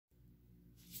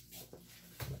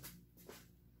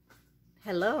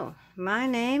Hello, my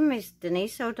name is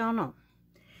Denise O'Donnell,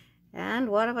 and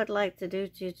what I would like to do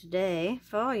to you today,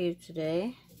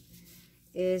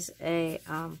 is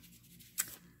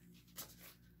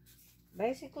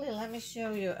basically let me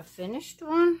show you a finished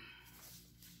one.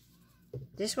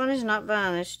 This one is not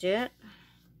varnished yet.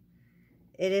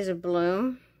 It is a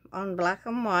bloom on black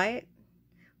and white,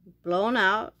 blown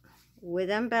out with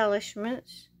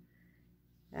embellishments,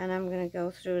 and I'm going to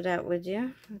go through that with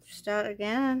you. Let's start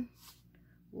again and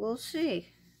we'll see.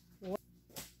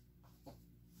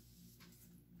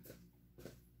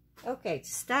 Okay, to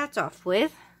start off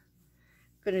with,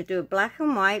 I'm going to do a black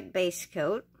and white base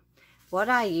coat. What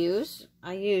I use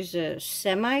a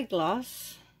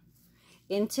semi-gloss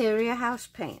interior house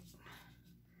paint,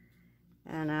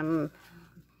 and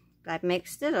I've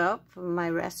mixed it up. My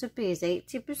recipe is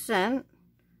 80%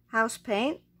 house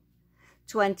paint,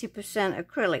 20%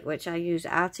 acrylic, which I use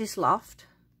Artist Loft.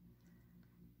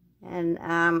 And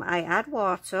I add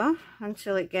water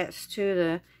until it gets to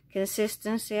the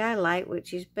consistency I like,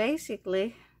 which is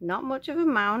basically not much of a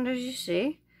mound, as you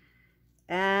see,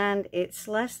 and it's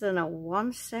less than a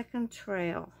 1 second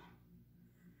trail.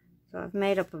 So I've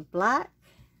made up a black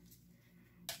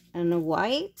and a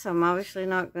white. I'm obviously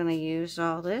not going to use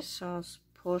all this, so I'll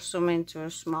pour some into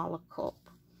a smaller cup,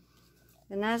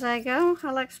 and as I go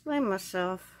I'll explain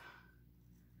myself,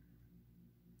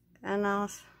 and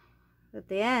at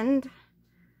the end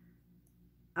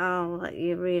I'll let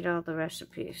you read all the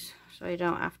recipes so you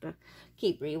don't have to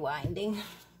keep rewinding.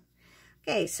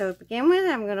 Okay, so to begin with,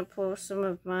 I'm going to pour some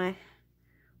of my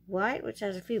white, which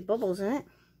has a few bubbles in it,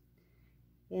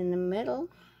 in the middle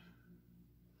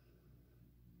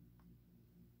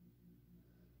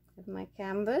of my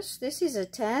canvas. This is a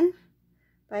 10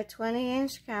 by 20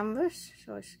 inch canvas,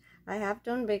 so I have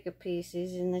done bigger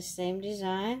pieces in the same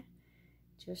design,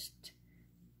 just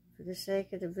for the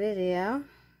sake of the video.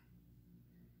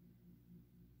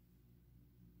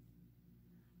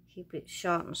 Keep it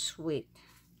short and sweet.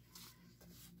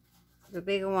 The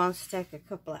bigger ones take a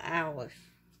couple of hours.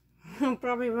 I'll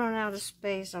probably run out of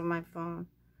space on my phone.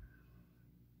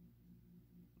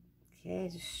 Okay,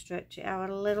 just stretch it out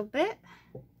a little bit.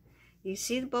 You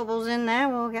see the bubbles in there?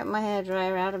 We'll get my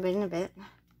hairdryer out of it in a bit.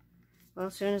 Well,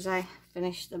 as soon as I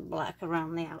finish the black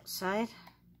around the outside.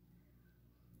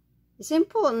 It's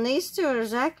important these two are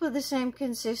exactly the same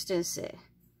consistency.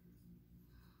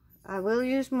 I will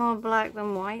use more black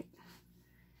than white.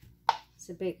 It's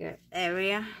a bigger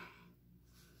area.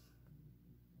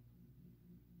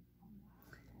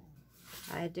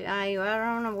 You are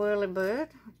on a whirly bird,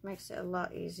 which makes it a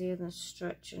lot easier than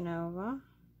stretching over.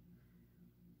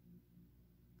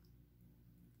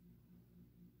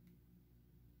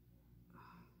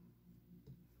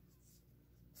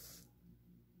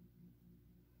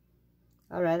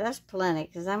 Alright, that's plenty,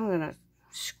 because I'm going to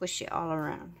squish it all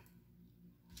around.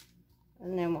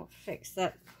 And then we'll fix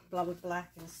that blobby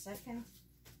black in a second.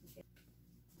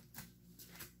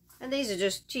 And these are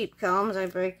just cheap combs. I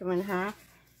break them in half.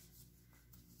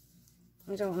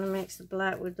 I don't want to mix the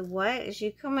black with the white. As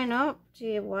you're coming up to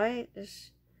your white,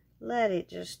 just let it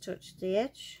just touch the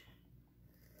edge.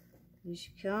 As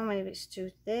you come, and if it's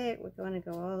too thick, we're going to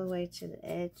go all the way to the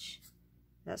edge.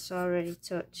 That's already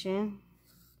touching.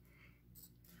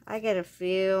 I get a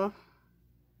feel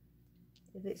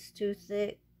if it's too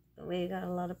thick. We got a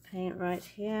lot of paint right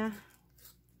here.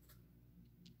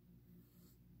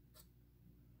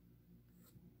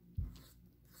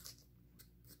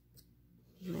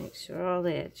 Make sure all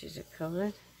the edges are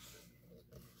covered.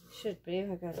 Should be.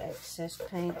 I've got excess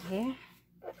paint here.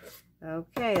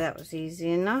 Okay, that was easy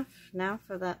enough. Now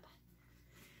for that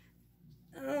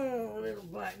little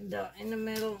black dot in the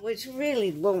middle, which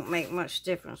really won't make much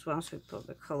difference once we put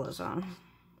the colors on.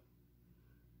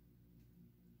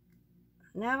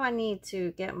 Now I need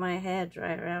to get my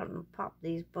hairdryer out and pop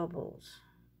these bubbles.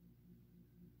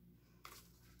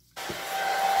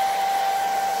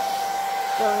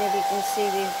 Don't know if you can see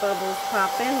these bubbles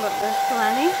popping, but there's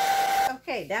plenty.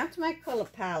 Okay, down to my color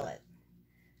palette.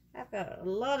 I've got a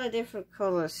lot of different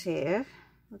colors here.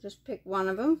 I'll just pick one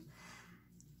of them.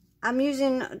 I'm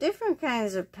using different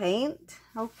kinds of paint.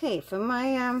 Okay, for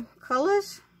my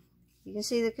colors, you can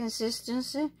see the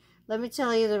consistency. Let me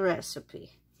tell you the recipe.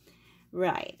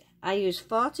 Right, I use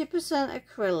 40%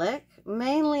 acrylic.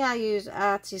 Mainly I use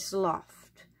Artist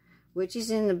Loft, which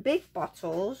is in the big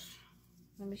bottles.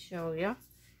 Let me show you.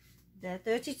 They're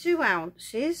 32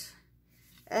 ounces,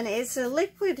 and it's a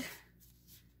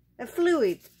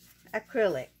fluid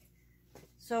acrylic.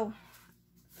 So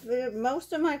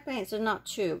most of my paints are not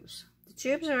tubes. The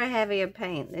tubes are a heavier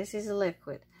paint. This is a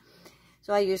liquid.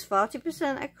 So I use 40%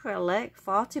 acrylic,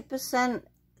 40%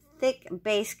 thick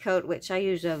base coat, which I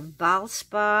use a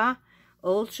Valspar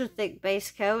ultra thick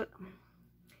base coat.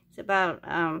 It's about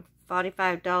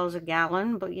 $45 a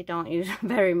gallon, but you don't use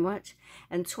very much.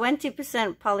 And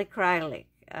 20% polyacrylic,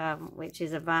 which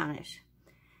is a varnish.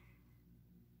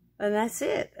 And that's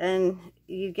it. And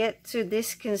you get to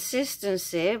this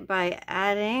consistency by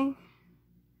adding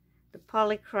the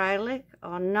polyacrylic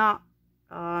or not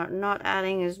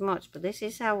adding as much. But this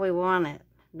is how we want it.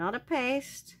 Not a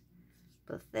paste,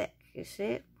 but thick. You see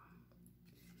it?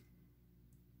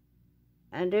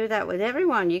 And do that with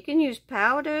everyone. You can use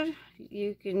powdered,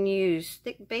 you can use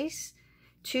thick base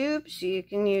tubes, you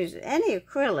can use any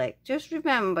acrylic. Just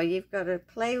remember, you've got to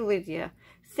play with your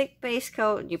thick base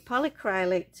coat and your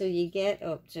polyacrylic till you get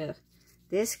up to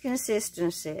this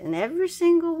consistency. And every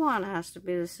single one has to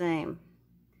be the same.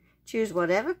 Choose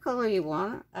whatever color you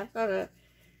want. I've got a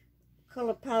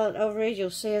color palette over here,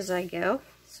 you'll see as I go.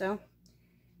 So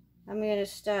I'm going to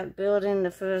start building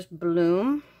the first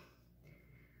bloom,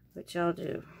 which I'll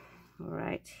do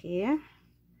right here.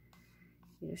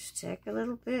 Just take a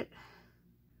little bit.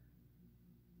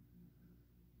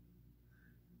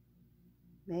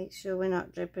 Make sure we're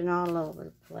not dripping all over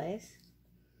the place.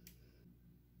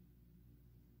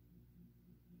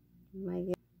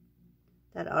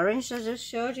 That orange I just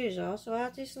showed you is also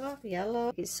Artist Loft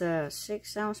yellow. It's a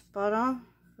 6-ounce bottle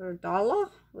for $1,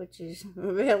 which is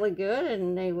really good,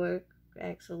 and they work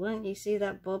excellent. You see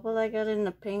that bubble I got in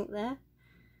the pink there?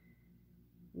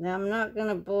 Now, I'm not going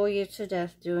to bore you to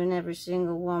death doing every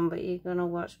single one, but you're going to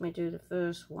watch me do the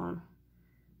first one.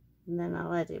 And then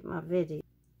I'll edit my video.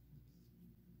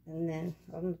 And then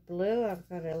on the blue, I've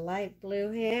got a light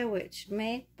blue here, which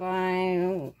made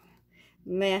by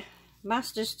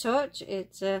Master's Touch.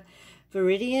 It's a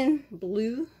Viridian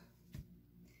blue.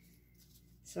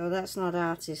 So that's not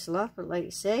Artist Loft, but like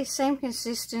you say, same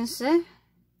consistency. As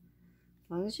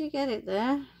long as you get it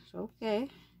there, it's okay.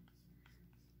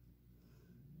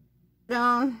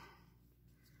 On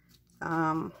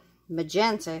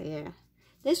magenta here.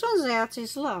 This one's the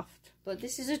Artist Loft, but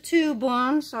this is a tube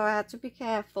one, so I had to be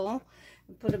careful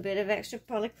and put a bit of extra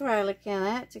polyacrylic in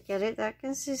it to get it that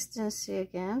consistency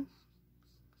again.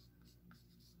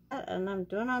 And I'm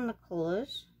done on the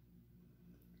colors.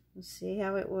 Let's see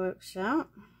how it works out.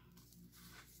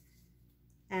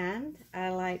 And I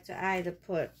like to either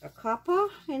put a copper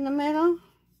in the middle.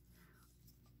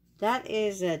 That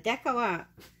is a Deco Art.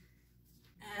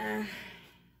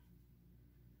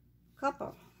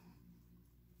 Copper,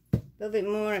 a little bit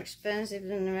more expensive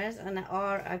than the rest,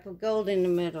 or I put gold in the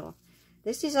middle.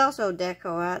 This is also Deco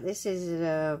Art. This is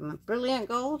brilliant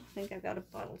gold. I think I've got a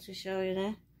bottle to show you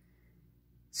there.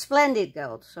 Splendid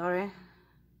gold, sorry.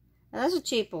 And that's a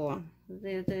cheaper one.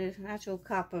 The actual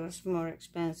copper is more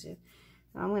expensive.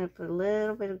 So I'm going to put a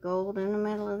little bit of gold in the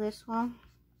middle of this one.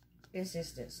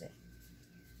 Consistency.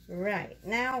 Right,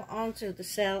 now onto the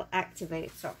cell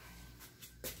activator,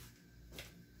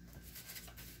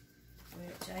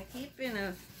 which I keep in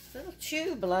a little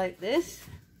tube like this.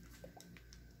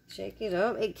 Shake it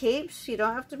up. It keeps, you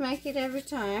don't have to make it every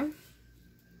time.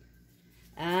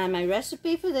 My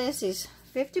recipe for this is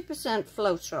 50%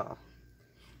 Floetrol,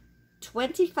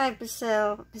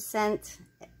 25%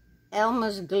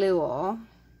 Elmer's glue oil,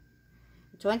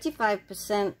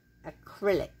 25%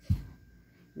 acrylic.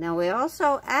 Now we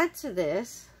also add to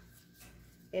this,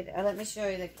 let me show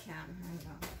you the can, hang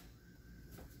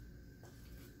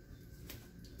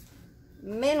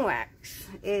on. Minwax.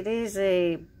 It is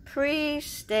a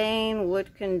pre-stain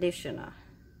wood conditioner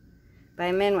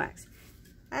by Minwax.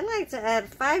 I like to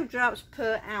add 5 drops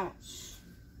per ounce.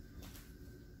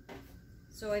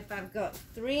 So if I've got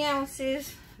 3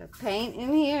 ounces of paint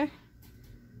in here,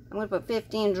 I'm going to put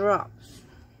 15 drops,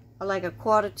 or like a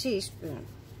 1/4 teaspoon.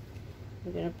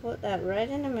 I'm going to put that right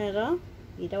in the middle.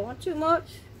 You don't want too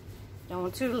much, don't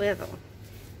want too little.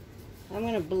 I'm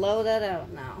going to blow that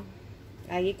out now.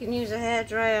 You can use a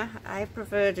hairdryer. I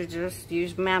prefer to just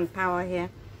use manpower here.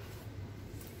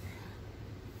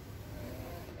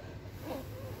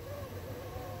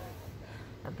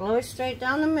 I blow it straight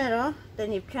down the middle,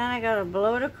 then you've kind of got to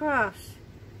blow it across.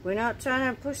 We're not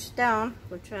trying to push down,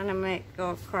 we're trying to make it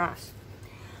go across.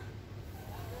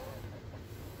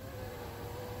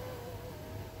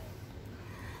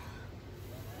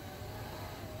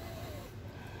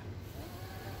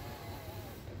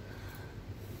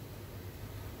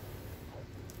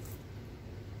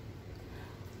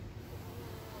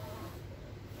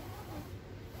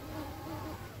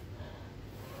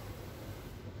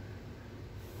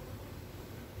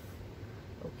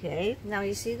 Okay, now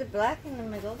you see the black in the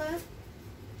middle there?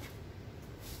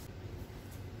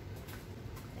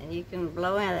 And you can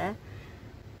blow at it.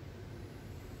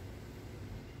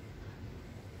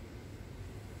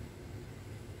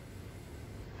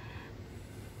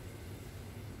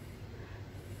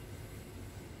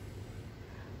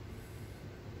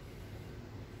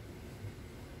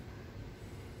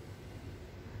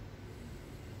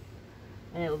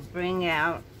 and it will bring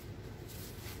out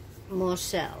more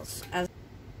cells.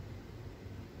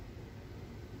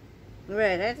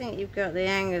 Right, I think you've got the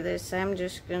hang of this. I'm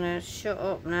just gonna shut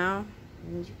up now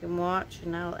and you can watch,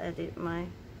 and I'll edit my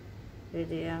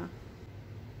video.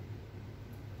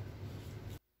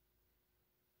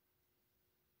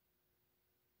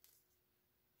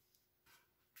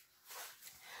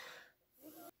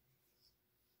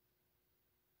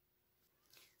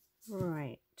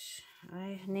 Right,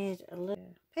 I need a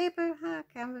little paper,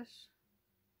 canvas.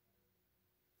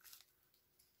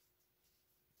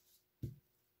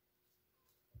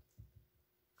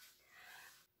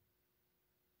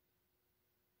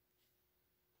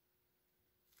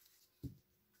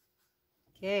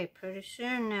 Okay, pretty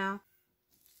soon now.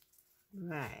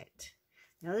 Right,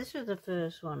 now this was the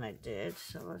first one I did,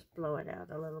 so let's blow it out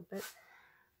a little bit.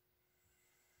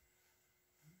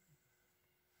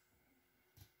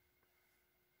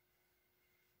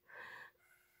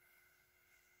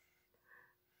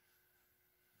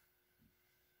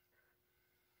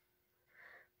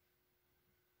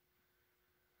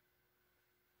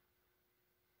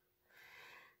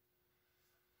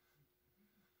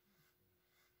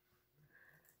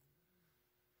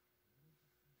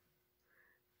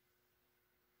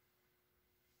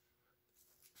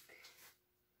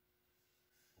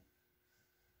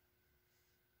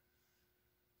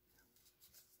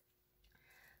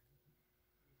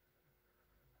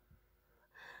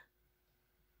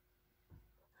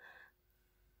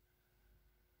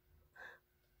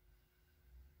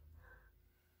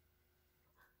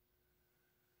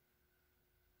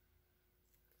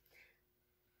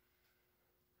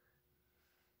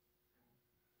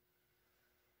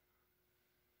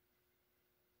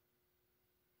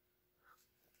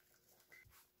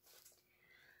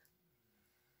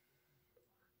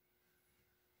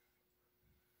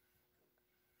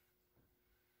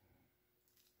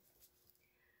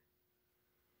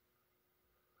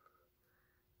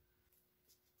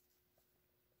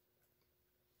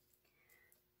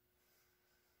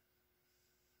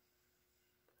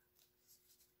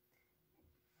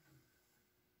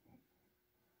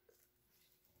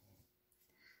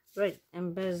 Right,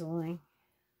 embezzling.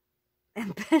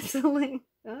 Embezzling.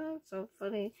 Oh, so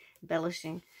funny.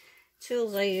 Embellishing.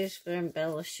 Tools I use for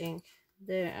embellishing.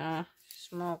 There are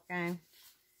small kind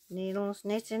needles,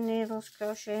 knitting needles,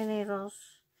 crochet needles.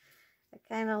 I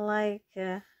kind of like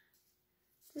the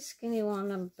skinny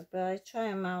one, but I try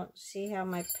them out, see how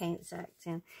my paint's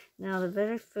acting. Now, the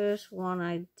very first one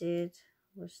I did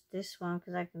was this one,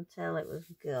 because I can tell it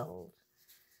was gold.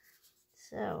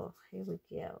 So, here we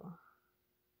go.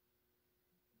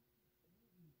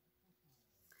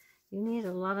 You need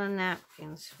a lot of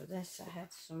napkins for this. I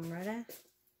had some ready.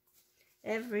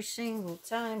 Every single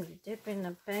time you dip in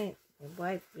the paint, you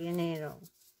wipe your needle.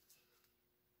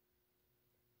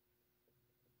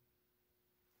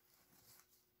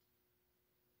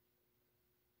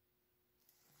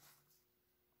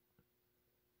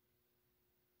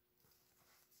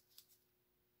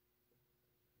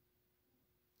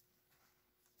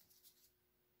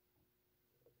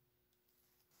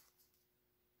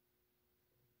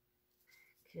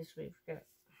 Because we've got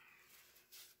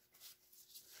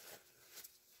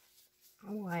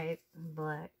white and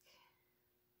black.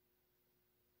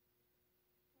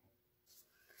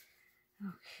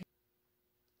 Okay.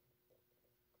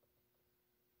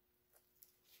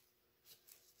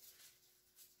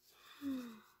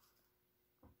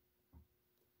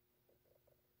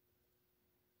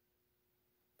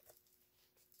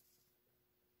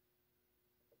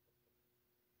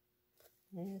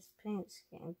 This paint's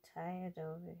getting tired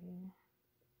over here.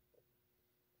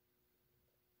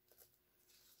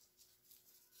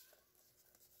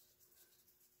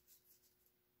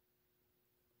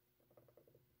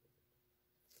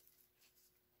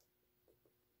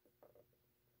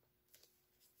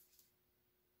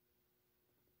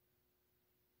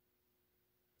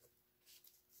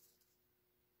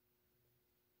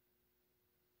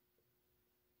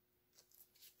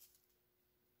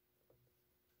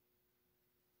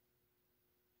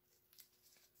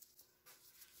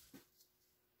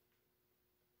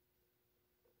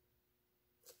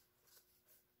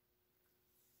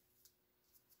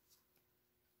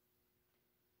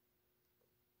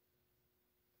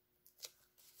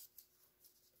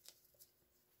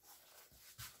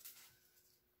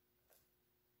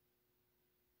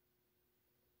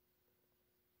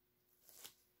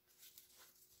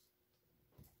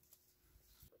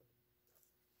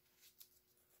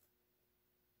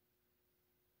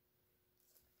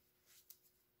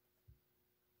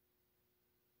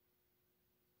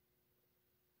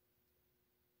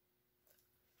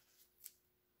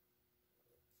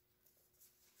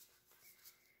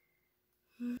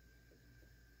 I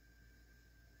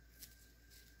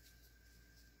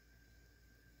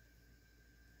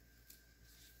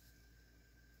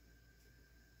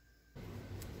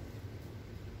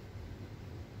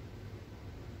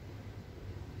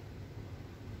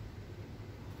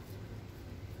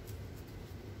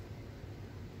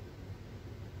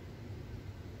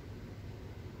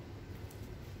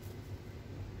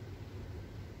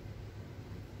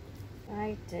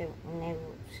don't know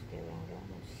what's going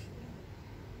on here.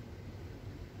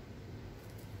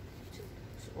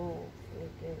 It's awfully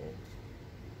good.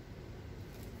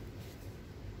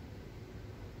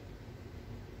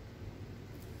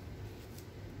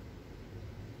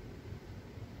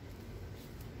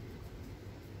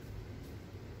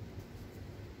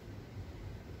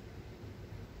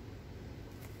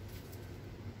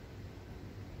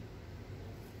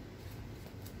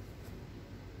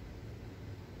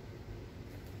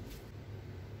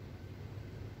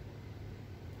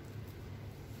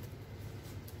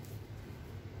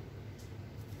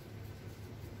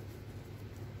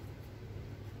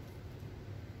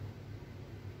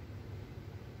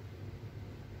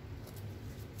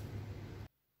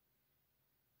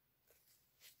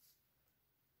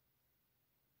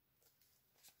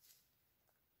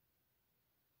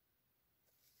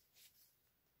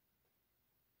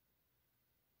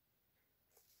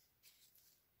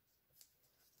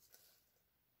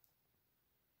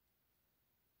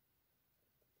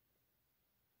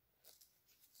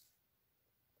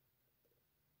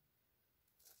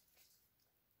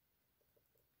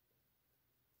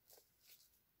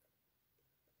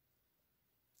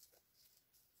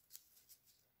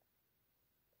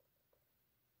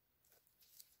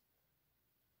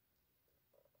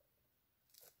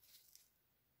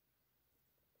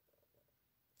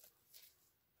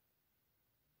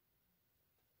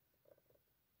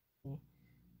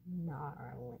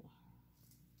 Gnarly.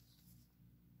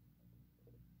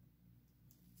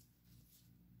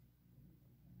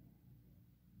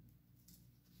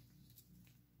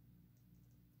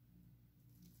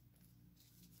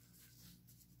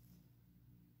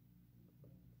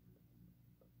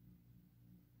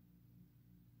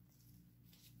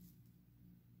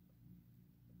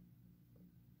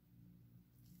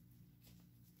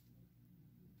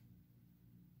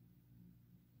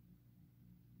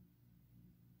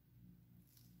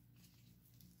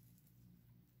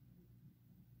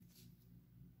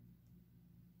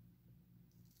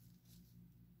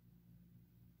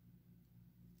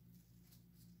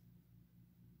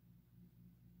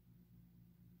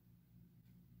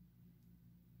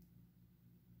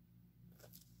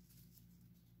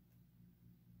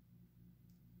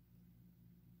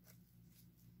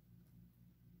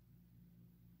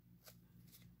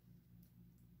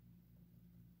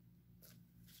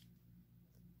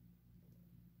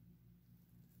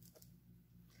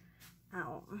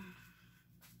 Ow.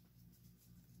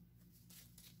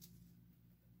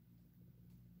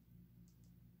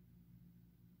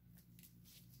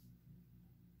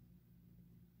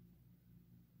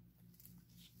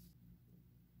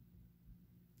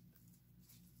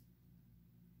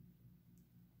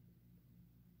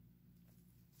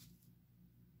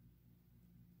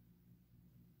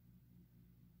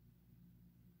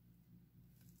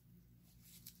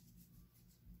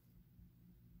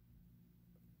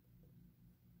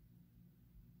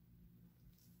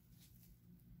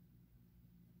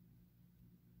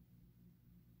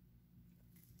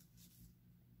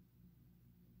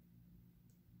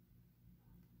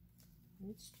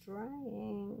 It's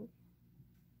drying.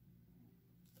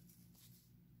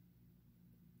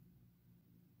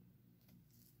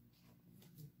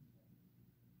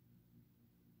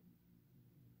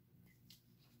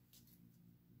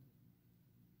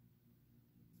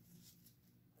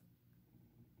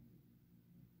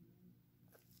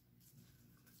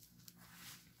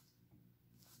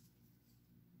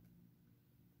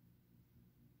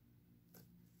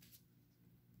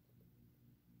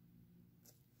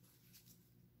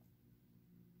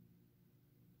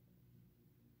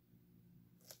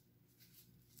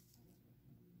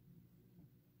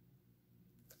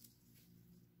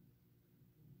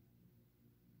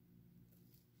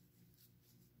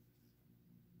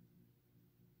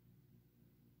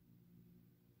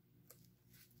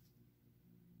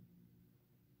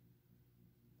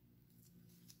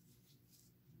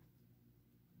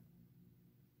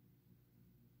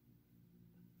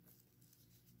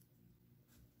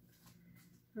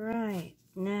 Right,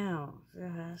 now there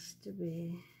has to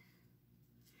be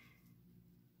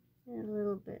a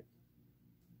little bit,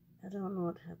 I don't know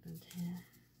what happened here.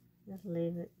 Just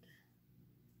leave it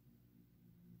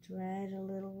dry it a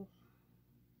little.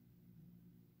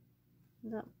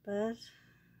 Not bad.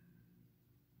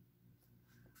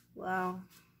 Wow.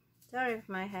 Sorry if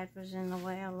my head was in the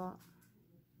way a lot.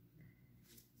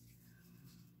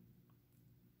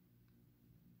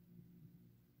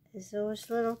 There's always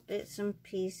little bits and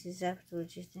pieces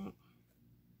afterwards, you think,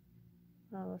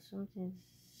 oh, something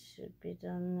should be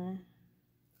done there.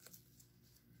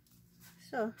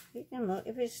 So you can look,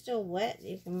 if it's still wet,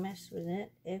 you can mess with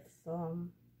it. If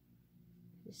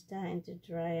it's starting to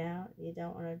dry out, you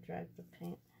don't want to drag the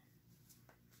paint.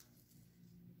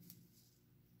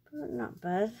 But not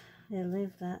bad. They'll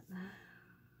leave that.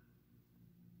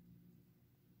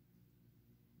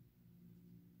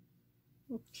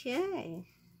 Okay,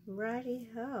 righty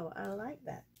ho. I like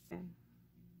that.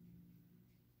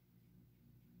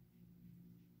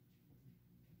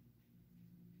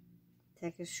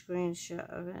 Take a screenshot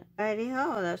of it. Righty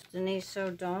ho. That's Denise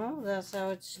O'Donnell. That's how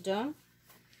it's done.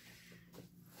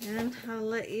 And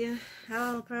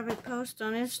I'll probably post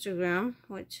on Instagram,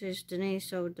 which is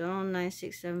Denise O'Donnell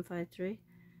 96753.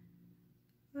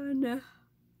 And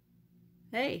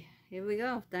hey, here we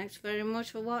go. Thanks very much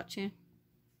for watching.